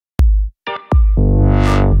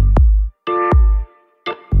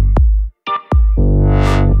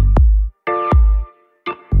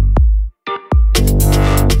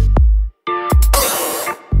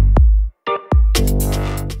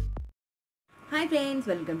Hi friends,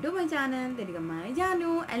 welcome to my channel తెలుగమ్మాయి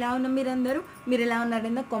Janu. ఎలా ఉన్నారు మీరందరూ? మీరు ఎలా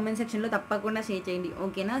ఉన్నారో కామెంట్ సెక్షన్లో తప్పకుండా షేర్ చేయండి,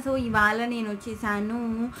 ఓకేనా? సో ఇవాళ నేను వచ్చేసాను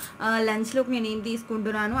లంచ్లోకి నేను ఏం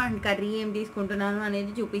తీసుకుంటున్నాను అండ్ కర్రీ ఏం తీసుకుంటున్నాను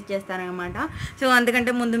అనేది చూపించేస్తాను అనమాట. సో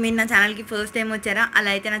అంతకంటే ముందు మీరు నా ఛానల్కి ఫస్ట్ టైం వచ్చారా,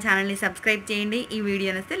 అలా అయితే నా ఛానల్ని సబ్స్క్రైబ్ చేయండి, ఈ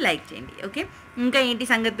వీడియో వస్తే లైక్ చేయండి, ఓకే? ఇంకా ఏంటి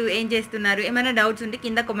సంగతి, ఏం చేస్తున్నారు? ఏమైనా డౌట్స్ ఉంటే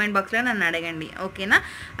కింద కామెంట్ బాక్స్లో నన్ను అడగండి, ఓకేనా?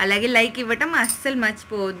 అలాగే లైక్ ఇవ్వటం అస్సలు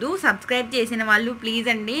మర్చిపోవద్దు. సబ్స్క్రైబ్ చేసిన వాళ్ళు ప్లీజ్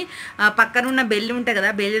అండి, పక్కన ఉన్న బెల్ ఉంటుంది కదా,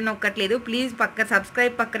 బెల్ నొక్కట్లేదు, ప్లీజ్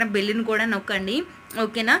సబ్స్క్రైబ్ పక్కన బెల్ని కూడా నొక్కండి,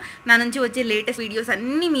 ఓకేనా? నా నుంచి వచ్చే లేటెస్ట్ వీడియోస్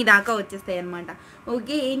అన్నీ మీ దాకా వచ్చేస్తాయి అనమాట.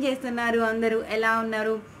 ఓకే, ఏం చేస్తున్నారు అందరూ? ఎలా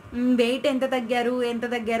ఉన్నారు? వెయిట్ ఎంత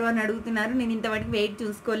తగ్గారు అని అడుగుతున్నారు. నేను ఇంతవరకు వెయిట్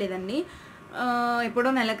చూసుకోలేదండి,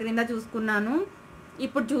 ఎప్పుడో నెల క్రింద చూసుకున్నాను,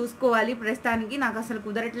 ఇప్పుడు చూసుకోవాలి. ప్రస్తుతానికి నాకు అసలు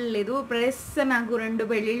కుదరట్లేదు. నాకు 2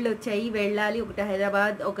 పెళ్ళిళ్ళు వచ్చాయి, వెళ్ళాలి. ఒకటి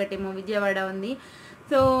హైదరాబాద్, ఒకటేమో విజయవాడ ఉంది.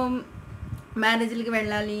 సో మ్యారేజ్లకి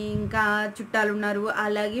వెళ్ళాలి, ఇంకా చుట్టాలు ఉన్నారు.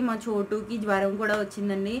 అలాగే మా చోటుకి జ్వరం కూడా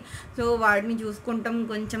వచ్చిందండి. సో వాడిని చూసుకుంటాం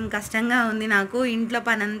కొంచెం కష్టంగా ఉంది నాకు. ఇంట్లో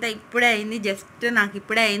పని అంతా ఇప్పుడే అయింది, జస్ట్ నాకు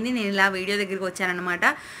ఇప్పుడే అయింది, నేను ఇలా వీడియో దగ్గరికి వచ్చానమాట.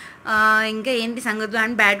 ఇంకా ఏంటి సంగతులు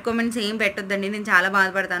అండ్ బ్యాడ్ కామెంట్స్ ఏం పెట్టొద్దండి, నేను చాలా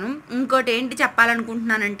బాధపడతాను. ఇంకోటి ఏంటి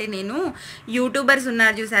చెప్పాలనుకుంటున్నానంటే, నేను యూట్యూబర్స్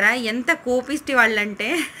ఉన్నారు చూసారా, ఎంత కోపిష్టి వాళ్ళంటే,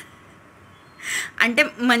 అంటే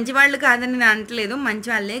మంచి వాళ్ళు కాదని నేను అనట్లేదు, మంచి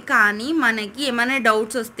వాళ్ళే, కానీ మనకి ఏమైనా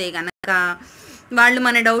డౌట్స్ వస్తే కనుక వాళ్ళు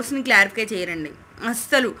మన డౌట్స్ని క్లారిఫై చేయరండి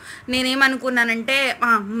అస్సలు. నేనేమనుకున్నానంటే,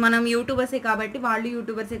 మనం యూట్యూబర్సే కాబట్టి, వాళ్ళు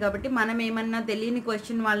యూట్యూబర్సే కాబట్టి, మనం ఏమన్నా తెలియని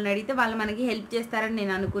క్వశ్చన్ వాళ్ళని అడిగితే వాళ్ళు మనకి హెల్ప్ చేస్తారని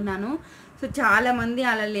నేను అనుకున్నాను. సో చాలామంది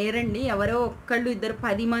అలా లేరండి, ఎవరో ఒక్కళ్ళు ఇద్దరు,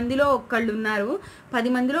 10 మందిలో ఒక్కళ్ళు ఉన్నారు,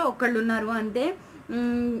 10 మందిలో ఒక్కళ్ళు ఉన్నారు అంతే.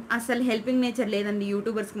 అసలు హెల్పింగ్ నేచర్ లేదండి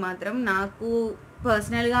యూట్యూబర్స్కి మాత్రం. నాకు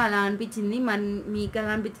పర్సనల్గా అలా అనిపించింది, మీకు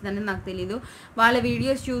ఎలా అనిపించింది అనేది నాకు తెలీదు. వాళ్ళ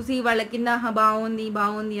వీడియోస్ చూసి వాళ్ళ కింద బాగుంది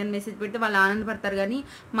అని మెసేజ్ పెడితే వాళ్ళు ఆనందపడతారు, కానీ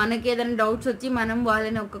మనకి ఏదైనా డౌట్స్ వచ్చి మనం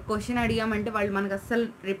వాళ్ళని ఒక క్వశ్చన్ అడిగామంటే వాళ్ళు మనకు అస్సలు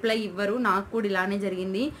రిప్లై ఇవ్వరు. నాకు కూడా ఇలానే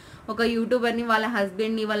జరిగింది. ఒక యూట్యూబర్ని వాళ్ళ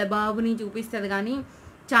హస్బెండ్ని వాళ్ళ బాబుని చూపిస్తుంది, కానీ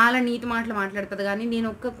చాలా నీతి మాటలు మాట్లాడుతుంది, కానీ నేను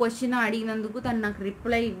ఒక్క క్వశ్చన్ అడిగినందుకు తను నాకు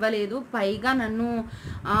రిప్లై ఇవ్వలేదు. పైగా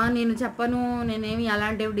నేను చెప్పను, నేనేమి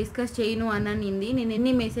అలాంటివి డిస్కస్ చేయను అనింది. నేను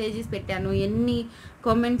ఎన్ని మెసేజెస్ పెట్టాను, ఎన్ని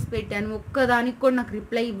కామెంట్స్ పెట్టాను, ఒక్కదానికి కూడా నాకు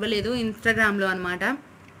రిప్లై ఇవ్వలేదు ఇన్స్టాగ్రామ్లో అనమాట.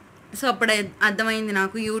 సో అప్పుడు అర్థమైంది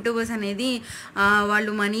నాకు, యూట్యూబర్స్ అనేది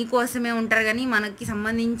వాళ్ళు మనీ కోసమే ఉంటారు, కానీ మనకి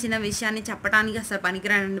సంబంధించిన విషయాన్ని చెప్పడానికి అసలు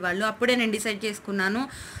పనికిరానండి వాళ్ళు. అప్పుడే నేను డిసైడ్ చేసుకున్నాను,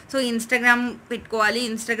 సో ఇన్స్టాగ్రామ్ పెట్టుకోవాలి,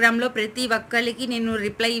 ఇన్స్టాగ్రామ్లో ప్రతి ఒక్కరికి నేను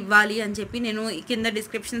రిప్లై ఇవ్వాలి అని చెప్పి నేను కింద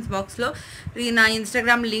డిస్క్రిప్షన్స్ బాక్స్లో నా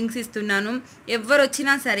ఇన్స్టాగ్రామ్ లింక్స్ ఇస్తున్నాను. ఎవరు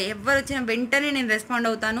వచ్చినా వెంటనే నేను రెస్పాండ్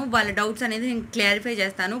అవుతాను, వాళ్ళ డౌట్స్ అనేది నేను క్లారిఫై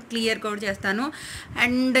చేస్తాను, క్లియర్ కూడా చేస్తాను.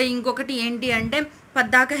 అండ్ ఇంకొకటి ఏంటి అంటే,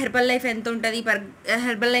 పద్దాక హెర్బల్ లైఫ్ ఎంత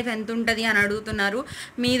ఉంటుంది అని అడుగుతున్నారు.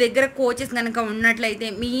 మీ దగ్గర కోచెస్ కనుక ఉన్నట్లయితే,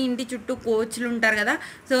 మీ ఇంటి చుట్టూ కోచ్లు ఉంటారు కదా,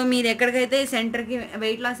 సో మీరు ఎక్కడికైతే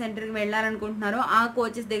వెయిట్ లాస్ సెంటర్కి వెళ్ళాలనుకుంటున్నారో ఆ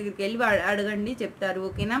కోచెస్ దగ్గరికి వెళ్ళి అడగండి, చెప్తారు,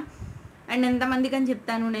 ఓకేనా? అండ్ ఎంతమందికి అని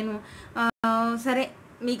చెప్తాను నేను. సరే,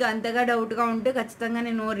 మీకు అంతగా డౌట్గా ఉంటే ఖచ్చితంగా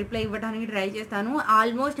నేను రిప్లై ఇవ్వడానికి ట్రై చేస్తాను.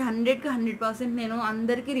 ఆల్మోస్ట్ 100కి 100% నేను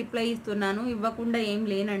అందరికీ రిప్లై ఇస్తున్నాను, ఇవ్వకుండా ఏం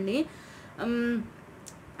లేనండి.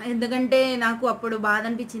 ఎందుకంటే నాకు అప్పుడు బాధ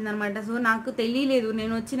అనిపించింది అనమాట. సో నాకు తెలియలేదు,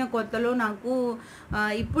 నేను వచ్చిన కొత్తలో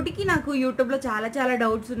ఇప్పటికీ నాకు యూట్యూబ్లో చాలా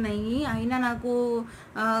డౌట్స్ ఉన్నాయి, అయినా నాకు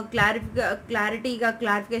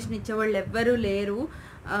క్లారిఫికేషన్ ఇచ్చేవాళ్ళు ఎవ్వరూ లేరు.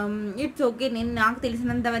 ఇట్స్ ఓకే, నాకు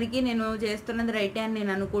తెలిసినంత వరకు నేను చేస్తున్నది రైటే అని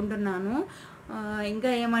నేను అనుకుంటున్నాను.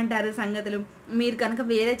 ఇంకా ఏమంటారు సంగతులు? మీరు కనుక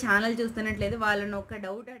వేరే ఛానల్ చూస్తున్నట్లయితే వాళ్ళని ఒక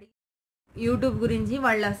డౌట్ అడిగి యూట్యూబ్ గురించి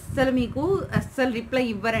వాళ్ళు అస్సలు రిప్లై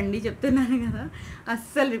ఇవ్వరండి, చెప్తున్నాను కదా,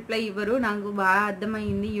 అస్సలు రిప్లై ఇవ్వరు. నాకు బాగా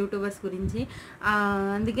అర్థమైంది యూట్యూబర్స్ గురించి,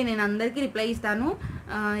 అందుకే నేను అందరికీ రిప్లై ఇస్తాను,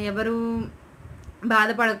 ఎవరు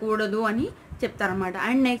బాధపడకూడదు అని చెప్తారనమాట.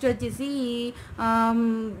 అండ్ నెక్స్ట్ వచ్చేసి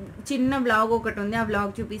చిన్న బ్లాగ్ ఒకటి ఉంది, ఆ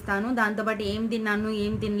బ్లాగ్ చూపిస్తాను, దాంతోపాటు ఏం తిన్నాను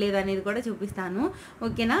ఏం తినలేదు అనేది కూడా చూపిస్తాను,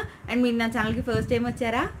 ఓకేనా? అండ్ మీరు నా ఛానల్కి ఫస్ట్ టైం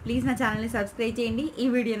వచ్చారా, ప్లీజ్ నా ఛానల్ని సబ్స్క్రైబ్ చేయండి, ఈ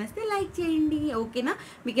వీడియోని వస్తే లైక్ చేయండి, ఓకేనా?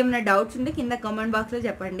 మీకు ఏమైనా డౌట్స్ ఉంటే కింద కామెంట్ బాక్స్లో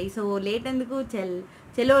చెప్పండి. సో లేట్ ఎందుకు,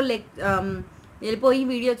 చలో వెళ్ళిపోయి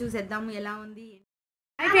వీడియో చూసేద్దాము ఎలా ఉంది.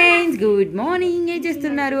 Hi friends, good morning. ఏం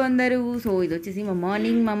చేస్తున్నారు అందరూ? సో ఇది వచ్చేసి మా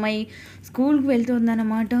మార్నింగ్, మా అమ్మాయి స్కూల్కి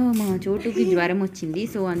వెళ్తుందన్నమాట. మా చోటుకి జ్వరం వచ్చింది,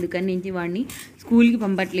 సో అందుకని నుంచి వాడిని స్కూల్కి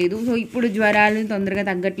పంపట్లేదు. సో ఇప్పుడు జ్వరాలు తొందరగా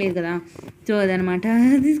తగ్గట్లేదు కదా, సో అదనమాట.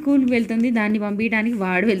 అది స్కూల్కి వెళ్తుంది, దాన్ని పంపించడానికి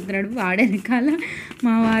వాడు వెళ్తున్నాడు, వాడు వెనకాల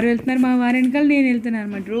మా వారు వెళ్తున్నారు, మా వారు వెనకాల నేను వెళ్తున్నాను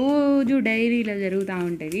అనమాట. రోజు డైరీలో జరుగుతూ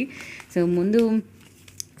ఉంటుంది. సో ముందు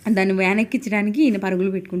దాన్ని వెనక్కించడానికి ఈయన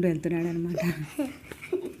పరుగులు పెట్టుకుంటూ వెళ్తున్నాడు అనమాట.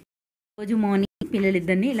 రోజు మార్నింగ్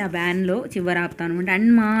పిల్లలిద్దరిని ఇలా వ్యాన్లో చివర ఆపుతాను అనమాట. అండ్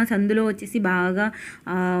మా సందులో వచ్చేసి బాగా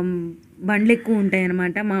బండ్లు ఎక్కువ ఉంటాయి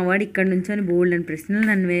అనమాట. మా వాడు ఇక్కడ నుంచొని బోల్డ్ అని ప్రశ్నలు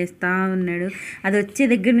నన్ను వేస్తూ ఉన్నాడు. అది వచ్చే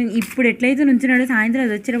దగ్గర నుంచి ఇప్పుడు ఎట్లయితే నుంచున్నాడో సాయంత్రం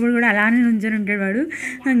అది వచ్చేటప్పుడు కూడా అలానే నుంచొని ఉంటాడు వాడు.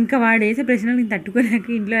 ఇంకా వాడు వేసే ప్రశ్నలు నేను తట్టుకోలేక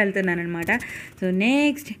ఇంట్లో వెళ్తున్నాను అనమాట. సో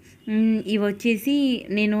నెక్స్ట్ ఇవి వచ్చేసి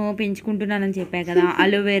నేను పెంచుకుంటున్నానని చెప్పాను కదా,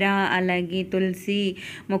 అలోవెరా అలాగే తులసి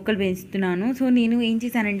మొక్కలు పెంచుతున్నాను. సో నేను ఏం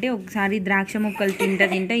చేశానంటే ఒకసారి ద్రాక్ష మొక్కలు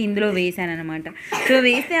తింటా ఇందులో వేసాను అనమాట. సో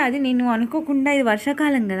వేస్తే అది నేను అనుకోకుండా ఇది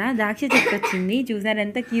వర్షాకాలం కదా ద్రాక్ష చెట్టు వచ్చింది. చూసారు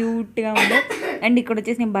ఎంత క్యూట్గా ఉందో. అండ్ ఇక్కడ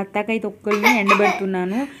వచ్చేసి నేను బత్తాకాయ తొక్కల్ని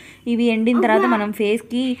ఎండబెడుతున్నాను. ఇవి ఎండిన తర్వాత మనం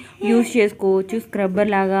ఫేస్కి యూజ్ చేసుకోవచ్చు,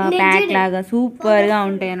 స్క్రబ్బర్ లాగా ప్యాక్ లాగా సూపర్గా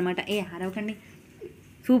ఉంటాయి అనమాట. అరవకండి,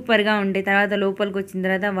 సూపర్గా ఉంటాయి. తర్వాత లోపలికి వచ్చిన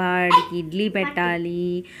తర్వాత వాడికి ఇడ్లీ పెట్టాలి.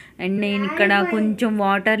 అండ్ నేను ఇక్కడ కొంచెం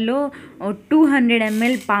వాటర్లో 200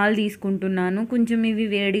 ml పాలు తీసుకుంటున్నాను. కొంచెం ఇవి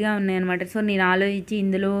వేడిగా ఉన్నాయన్నమాట. సో నేను ఆలోచించి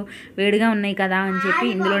ఇందులో వేడిగా ఉన్నాయి కదా అని చెప్పి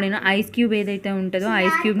ఇందులో నేను ఐస్ క్యూబ్ ఏదైతే ఉంటుందో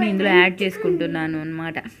ఐస్ క్యూబ్ని ఇందులో యాడ్ చేసుకుంటున్నాను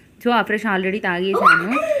అనమాట. So afresh already తాగేసాను.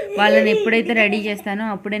 వాళ్ళని ఎప్పుడైతే రెడీ చేస్తానో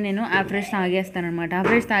అప్పుడే నేను అఫ్రెష్ తాగేస్తాను అనమాట.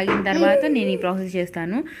 అఫ్రెష్ తాగిన తర్వాత నేను ఈ ప్రాసెస్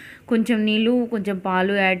చేస్తాను. కొంచెం నీళ్ళు కొంచెం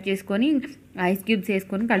పాలు యాడ్ చేసుకొని ఐస్ క్యూబ్స్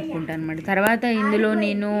వేసుకొని కలుపుకుంటాను అనమాట. తర్వాత ఇందులో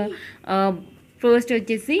నేను ఫస్ట్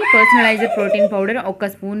వచ్చేసి పర్సనలైజ్డ్ ప్రోటీన్ పౌడర్ 1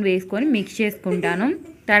 స్పూన్ వేసుకొని మిక్స్ చేసుకుంటాను.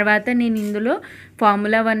 తర్వాత నేను ఇందులో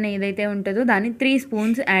ఫార్ములా 1 ఏదైతే ఉంటుందో దాన్ని 3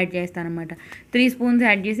 స్పూన్స్ యాడ్ చేస్తాను అనమాట. 3 స్పూన్స్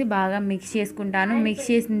యాడ్ చేసి బాగా మిక్స్ చేసుకుంటాను. మిక్స్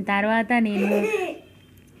చేసిన తర్వాత నేను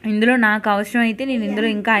ఇందులో నాకు అవసరం అయితే నేను ఇందులో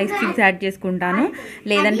ఇంకా ఐస్ క్యూబ్స్ యాడ్ చేసుకుంటాను.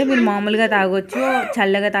 లేదంటే మీరు మామూలుగా తాగొచ్చు,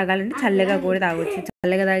 చల్లగా తాగాలంటే చల్లగా కూడా తాగొచ్చు.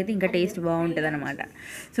 చల్లగా తాగితే ఇంకా టేస్ట్ బాగుంటుంది అనమాట.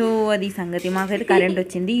 సో అది సంగతి. మాకైతే కరెంట్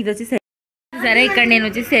వచ్చింది. ఇది వచ్చి సరే ఇక్కడ నేను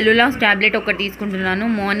వచ్చి సెల్యులాస్ ట్యాబ్లెట్ ఒకటి తీసుకుంటున్నాను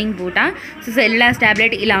మార్నింగ్ పూట. సో సెల్యులాస్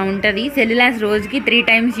ట్యాబ్లెట్ ఇలా ఉంటుంది. సెల్యులాస్ రోజుకి 3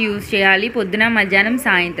 times యూజ్ చేయాలి, పొద్దున మధ్యాహ్నం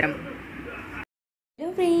సాయంత్రం.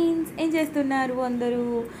 హలో ఫ్రెండ్స్, ఏం చేస్తున్నారు అందరూ?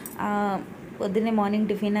 పొద్దున్నే మార్నింగ్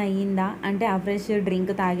టిఫిన్ అయ్యిందా అంటే అఫ్రెష్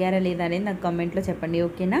డ్రింక్ తాగారా లేదా అనేది నాకు కామెంట్లో చెప్పండి,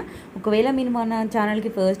 ఓకేనా? ఒకవేళ మీరు మన ఛానల్కి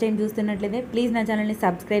ఫస్ట్ టైం చూస్తున్నట్లయితే ప్లీజ్ నా ఛానల్ని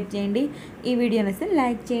సబ్స్క్రైబ్ చేయండి. ఈ వీడియోని వస్తే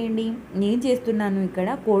లైక్ చేయండి. నేను చేస్తున్నాను ఇక్కడ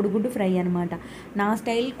కోడిగుడ్డు ఫ్రై అనమాట. నా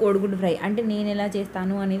స్టైల్ కోడిగుడ్డు ఫ్రై అంటే నేను ఎలా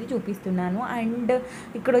చేస్తాను అనేది చూపిస్తున్నాను. అండ్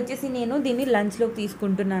ఇక్కడ వచ్చేసి నేను దీన్ని లంచ్లోకి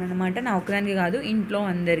తీసుకుంటున్నాను అనమాట. నా ఒక్కదానికి కాదు, ఇంట్లో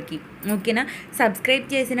అందరికీ, ఓకేనా? సబ్స్క్రైబ్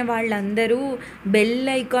చేసిన వాళ్ళందరూ బెల్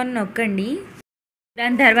ఐకాన్ నొక్కండి.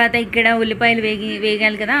 దాని తర్వాత ఇక్కడ ఉల్లిపాయలు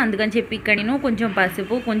వేగాలి కదా, అందుకని చెప్పి ఇక్కడ నేను కొంచెం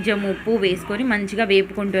పసుపు కొంచెం ఉప్పు వేసుకొని మంచిగా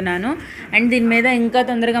వేపుకుంటున్నాను. అండ్ దీని మీద ఇంకా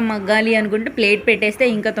తొందరగా మగ్గాలి అనుకుంటే ప్లేట్ పెట్టేస్తే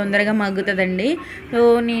ఇంకా తొందరగా మగ్గుతుందండి. సో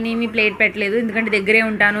నేనేమి ప్లేట్ పెట్టలేదు, ఎందుకంటే దగ్గరే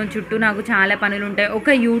ఉంటాను, చుట్టూ నాకు చాలా పనులు ఉంటాయి.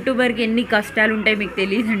 ఒక యూట్యూబర్కి ఎన్ని కష్టాలు ఉంటాయి మీకు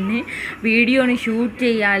తెలియదండి. వీడియోని షూట్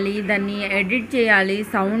చేయాలి, దాన్ని ఎడిట్ చేయాలి,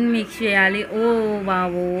 సౌండ్ మిక్స్ చేయాలి, ఓ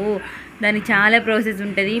వావో దానికి చాలా ప్రాసెస్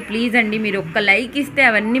ఉంటుంది. ప్లీజ్ అండి మీరు ఒక్క లైక్ ఇస్తే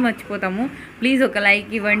అవన్నీ మర్చిపోతాము. ప్లీజ్ ఒక లైక్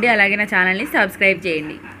ఇవ్వండి, అలాగే నా ఛానల్ని సబ్స్క్రైబ్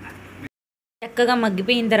చేయండి. చక్కగా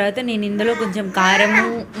మగ్గిపోయిన తర్వాత నేను ఇందులో కొంచెం కారము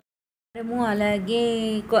అలాగే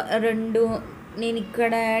 2 నేను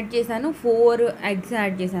ఇక్కడ యాడ్ చేశాను 4 eggs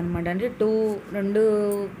యాడ్ చేశాను అనమాట. అంటే 2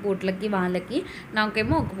 పూటలకి వాళ్ళకి,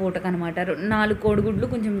 నాకేమో 1 పూటకు అనమాట. 4 కోడిగుడ్లు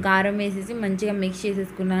కొంచెం కారం వేసేసి మంచిగా మిక్స్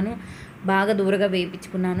చేసేసుకున్నాను. బాగా దూరగా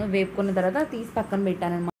వేపించుకున్నాను. వేపుకున్న తర్వాత తీసి పక్కన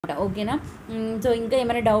పెట్టాను అనమాట, ఓకేనా? సో ఇంకా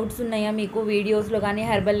ఏమైనా డౌట్స్ ఉన్నాయా మీకు వీడియోస్లో కానీ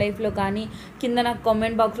హెర్బల్ లైఫ్లో కానీ కింద నాకు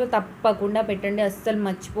కామెంట్ బాక్స్లో తప్పకుండా పెట్టండి, అస్సలు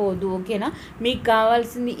మర్చిపోవద్దు, ఓకేనా? మీకు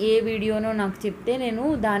కావాల్సింది ఏ వీడియోనో నాకు చెప్తే నేను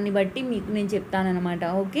దాన్ని బట్టి మీకు నేను చెప్తానమాట,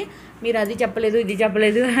 ఓకే? మీరు అది చెప్పలేదు ఇది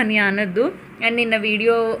చెప్పలేదు అని అనొద్దు. అండ్ నిన్న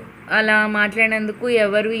వీడియో అలా మాట్లాడినందుకు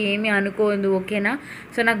ఎవరు ఏమీ అనుకోవద్దు, ఓకేనా?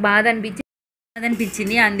 సో నాకు బాధ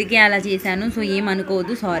అనిపించింది అందుకే అలా చేశాను. సో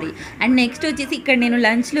ఏమనుకోవద్దు, సారీ. అండ్ నెక్స్ట్ వచ్చేసి ఇక్కడ నేను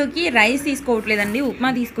లంచ్లోకి రైస్ తీసుకోవట్లేదండి, ఉప్మా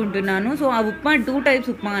తీసుకుంటున్నాను. సో ఆ ఉప్మా 2 types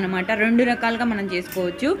ఉప్మా అనమాట, 2 రకాలుగా మనం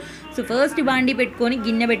చేసుకోవచ్చు. సో ఫస్ట్ బాండి పెట్టుకొని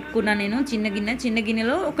గిన్నె పెట్టుకున్నాను నేను, చిన్న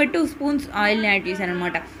గిన్నెలో ఒక 2 స్పూన్స్ ఆయిల్ని యాడ్ చేశాను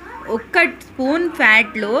అనమాట. 1 స్పూన్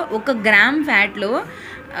ఫ్యాట్లో 1 గ్రామ్ ఫ్యాట్లో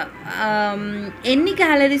ఎన్ని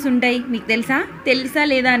క్యాలరీస్ ఉంటాయి మీకు తెలుసా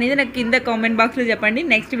లేదా అనేది నాకు కింద కామెంట్ బాక్స్లో చెప్పండి,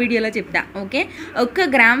 నెక్స్ట్ వీడియోలో చెప్తా, ఓకే? 1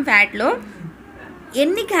 గ్రామ్ ఫ్యాట్లో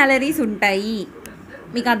ఎన్ని క్యాలరీస్ ఉంటాయి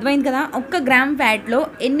మీకు అర్థమైంది కదా? 1 గ్రామ్ ఫ్యాట్లో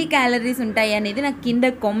ఎన్ని క్యాలరీస్ ఉంటాయి అనేది నాకు కింద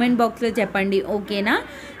కామెంట్ బాక్స్లో చెప్పండి, ఓకేనా?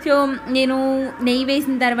 సో నేను నెయ్యి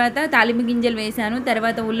వేసిన తర్వాత తాలింపు గింజలు వేసాను,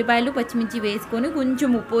 తర్వాత ఉల్లిపాయలు పచ్చిమిర్చి వేసుకొని కొంచెం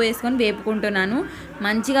ఉప్పు వేసుకొని వేపుకుంటున్నాను.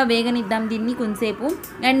 మంచిగా వేగనిద్దాం దీన్ని కొంతసేపు.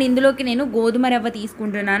 అండ్ ఇందులోకి నేను గోధుమ రవ్వ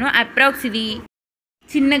తీసుకుంటున్నాను, అప్రాక్స్ ఇది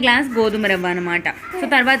చిన్న గ్లాస్ గోధుమ రవ్వ అనమాట. సో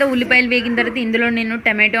తర్వాత ఉల్లిపాయలు వేగిన తర్వాత ఇందులో నేను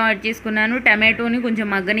టమాటో యాడ్ చేసుకున్నాను. టమాటోని కొంచెం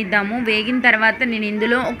మగ్గనిద్దాము. వేగిన తర్వాత నేను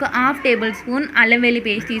ఇందులో ఒక 1/2 tablespoon అల్లం వెల్లుల్లి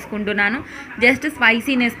పేస్ట్ తీసుకుంటున్నాను. జస్ట్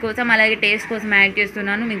స్పైసీనెస్ కోసం అలాగే టేస్ట్ కోసం యాడ్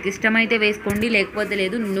చేస్తున్నాను. మీకు ఇష్టమైతే వేసుకోండి, లేకపోతే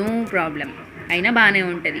లేదు, నో ప్రాబ్లం. అయినా బాగానే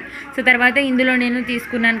ఉంటుంది. సో తర్వాత ఇందులో నేను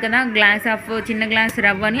తీసుకున్నాను కదా చిన్న గ్లాస్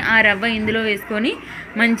రవ్వని, ఆ రవ్వ ఇందులో వేసుకొని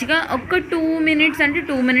మంచిగా ఒక 2 మినిట్స్ అంటే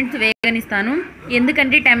 2 మినిట్స్ వేగనిస్తాను.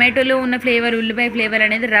 ఎందుకంటే టమాటోలో ఉన్న ఫ్లేవర్, ఉల్లిపాయ ఫ్లేవర్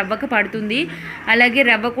అనేది రవ్వకు పడుతుంది. అలాగే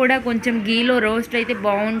రవ్వ కూడా కొంచెం గీలో రోస్ట్ అయితే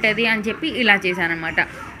బాగుంటుంది అని చెప్పి ఇలా చేశాను అనమాట.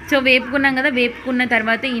 సో వేపుకున్నాం కదా, వేపుకున్న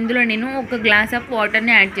తర్వాత ఇందులో నేను 1 గ్లాస్ ఆఫ్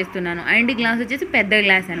వాటర్ని యాడ్ చేస్తున్నాను. అండ్ ఈ గ్లాస్ వచ్చేసి పెద్ద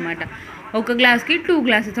గ్లాస్ అనమాట. 1 గ్లాస్కి 2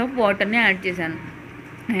 గ్లాసెస్ ఆఫ్ వాటర్ని యాడ్ చేశాను.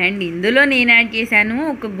 అండ్ ఇందులో నేను యాడ్ చేశాను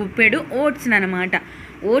 1 గుప్పెడు ఓట్స్ని అనమాట.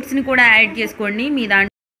 ఓట్స్ని కూడా యాడ్ చేసుకోండి మీ దాంట్లో.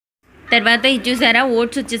 తర్వాత ఇది చూసారా,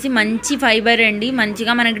 ఓట్స్ వచ్చేసి మంచి ఫైబర్ అండి.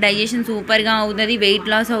 మంచిగా మనకి డైజెషన్ సూపర్గా అవుతుంది, వెయిట్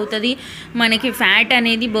లాస్ అవుతుంది, మనకి ఫ్యాట్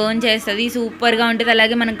అనేది బర్న్ చేస్తుంది, సూపర్గా ఉంటుంది.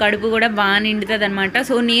 అలాగే మన కడుపు కూడా బాగా నిండుతుంది అనమాట.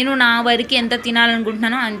 సో నేను నా వరకు ఎంత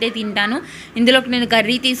తినాలనుకుంటున్నానో అంతే తింటాను. ఇందులోకి నేను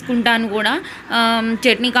కర్రీ తీసుకుంటాను కూడా,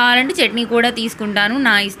 చట్నీ కావాలంటే చట్నీ కూడా తీసుకుంటాను,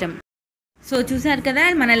 నా ఇష్టం. సో చూసారు కదా,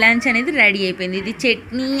 మన లంచ్ అనేది రెడీ అయిపోయింది. ఇది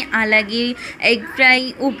చట్నీ, అలాగే egg fry,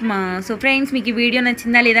 upma. So friends, మీకు ఈ వీడియో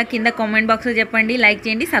నచ్చిందా లేదా కింద కామెంట్ బాక్స్లో చెప్పండి. లైక్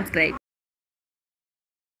చేయండి, సబ్స్క్రైబ్.